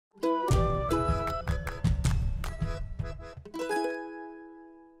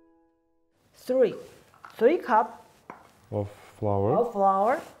3 cups of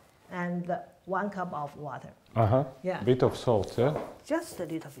flour and 1 cup of water. Yeah. Bit of salt, yeah? Just a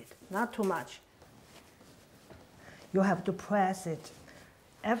little bit, not too much. You have to press it.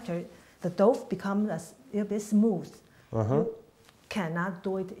 After the dough becomes a little bit smooth, you cannot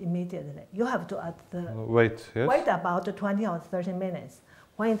do it immediately. You have to wait about 20 or 30 minutes.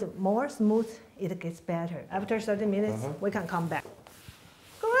 When it's more smooth, it gets better. After 30 minutes, we can come back.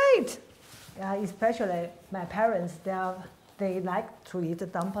 Great! Especially my parents, they like to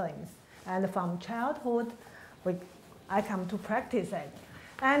eat dumplings. And from childhood, I come to practice it.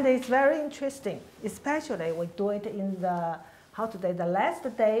 And it's very interesting, especially we do it in the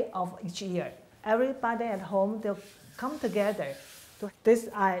last day of each year. Everybody at home, they'll come together. This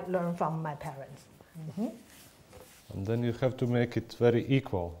I learned from my parents. And then you have to make it very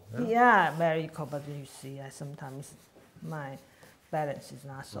equal. Yeah, very equal, but you see, sometimes my balance is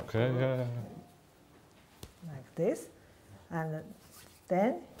not so good. Okay, Like this. And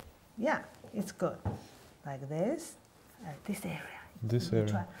then, it's good. Like this, this area. This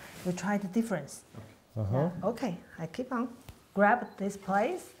area. You try the difference. Okay, I keep on. Grab this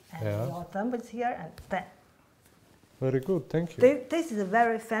place, and your thumb is here, and then. Very good, thank you. This is a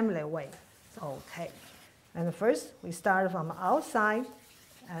very family way. Okay. And first, we start from outside,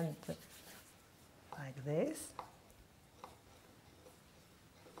 and like this.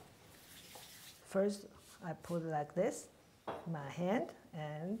 First, I put like this, my hand,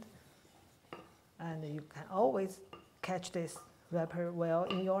 and you can always catch this wrapper well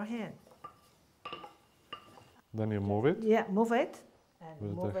in your hand. Then you move it? Yeah, move it. And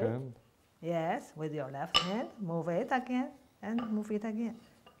with move the it. hand? Yes, with your left hand. Move it again, and move it again.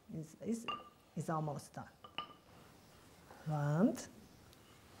 It's almost done. Round,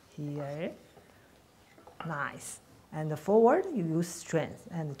 here, nice. And forward, you use strength,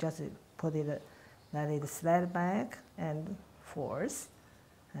 and just put it, let it slide back, and force,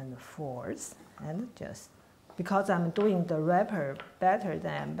 and just. Because I'm doing the wrapper better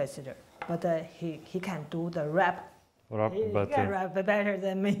than Ambassador, but he can do the wrap better. He can wrap better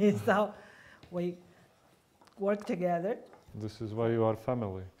than me, so we work together. This is why you are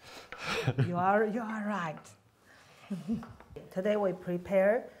family. You are right. Today we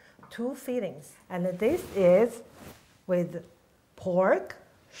prepare 2 fillings, and this is with pork,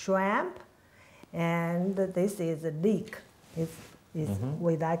 shrimp, and this is leek.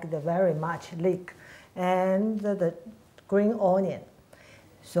 We like the very much leek, and the green onion,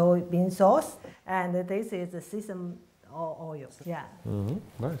 soybean sauce, and this is the sesame oil. Yeah.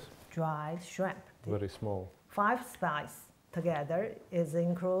 Nice. Dried shrimp. Very small. 5 spices together is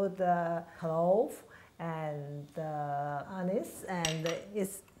include clove and anise, and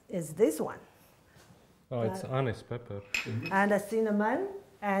is this one. Oh, it's anise pepper. And cinnamon,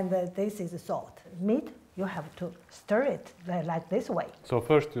 and this is salt. Meat, you have to stir it like this way. So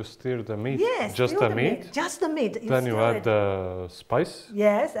first you stir the meat? Yes, just the meat? Just the meat. Then you add the spice?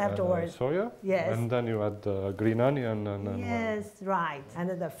 Yes, afterwards. Soya? Yes. And then you add the green onion and yes, right. And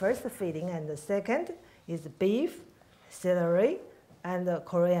the first filling, and the second is beef, celery, and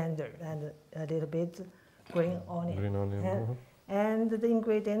coriander, and a little bit green onion. Green onion. And the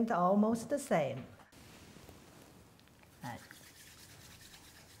ingredients are almost the same.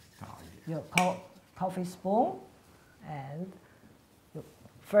 Your coffee spoon, and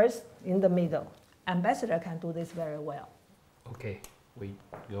first in the middle. Ambassador can do this very well. Okay, we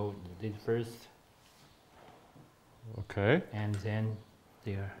go did first. Okay. And then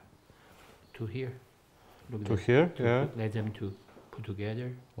there, to here. Look to here, yeah. Let them to put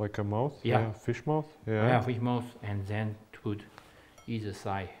together. Like a mouth? Yeah. Fish mouth? Yeah. Yeah, fish mouth, and then to put either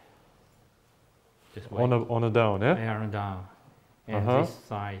side. This way. On a down, yeah? Yeah, on a down. And this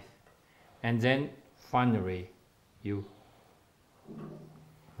side. And then finally, you.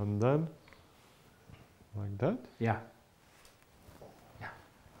 And then, like that? Yeah. Yeah.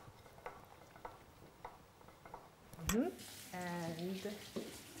 And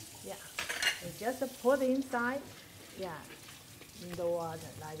yeah, you just put inside, in the water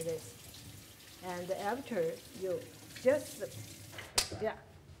like this. And after you just,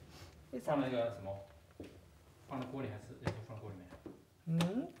 放那个什么？放在锅里还是放锅里面？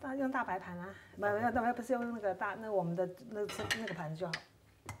用大白盘啊，不是用那个大，那我们的那个盘子就好。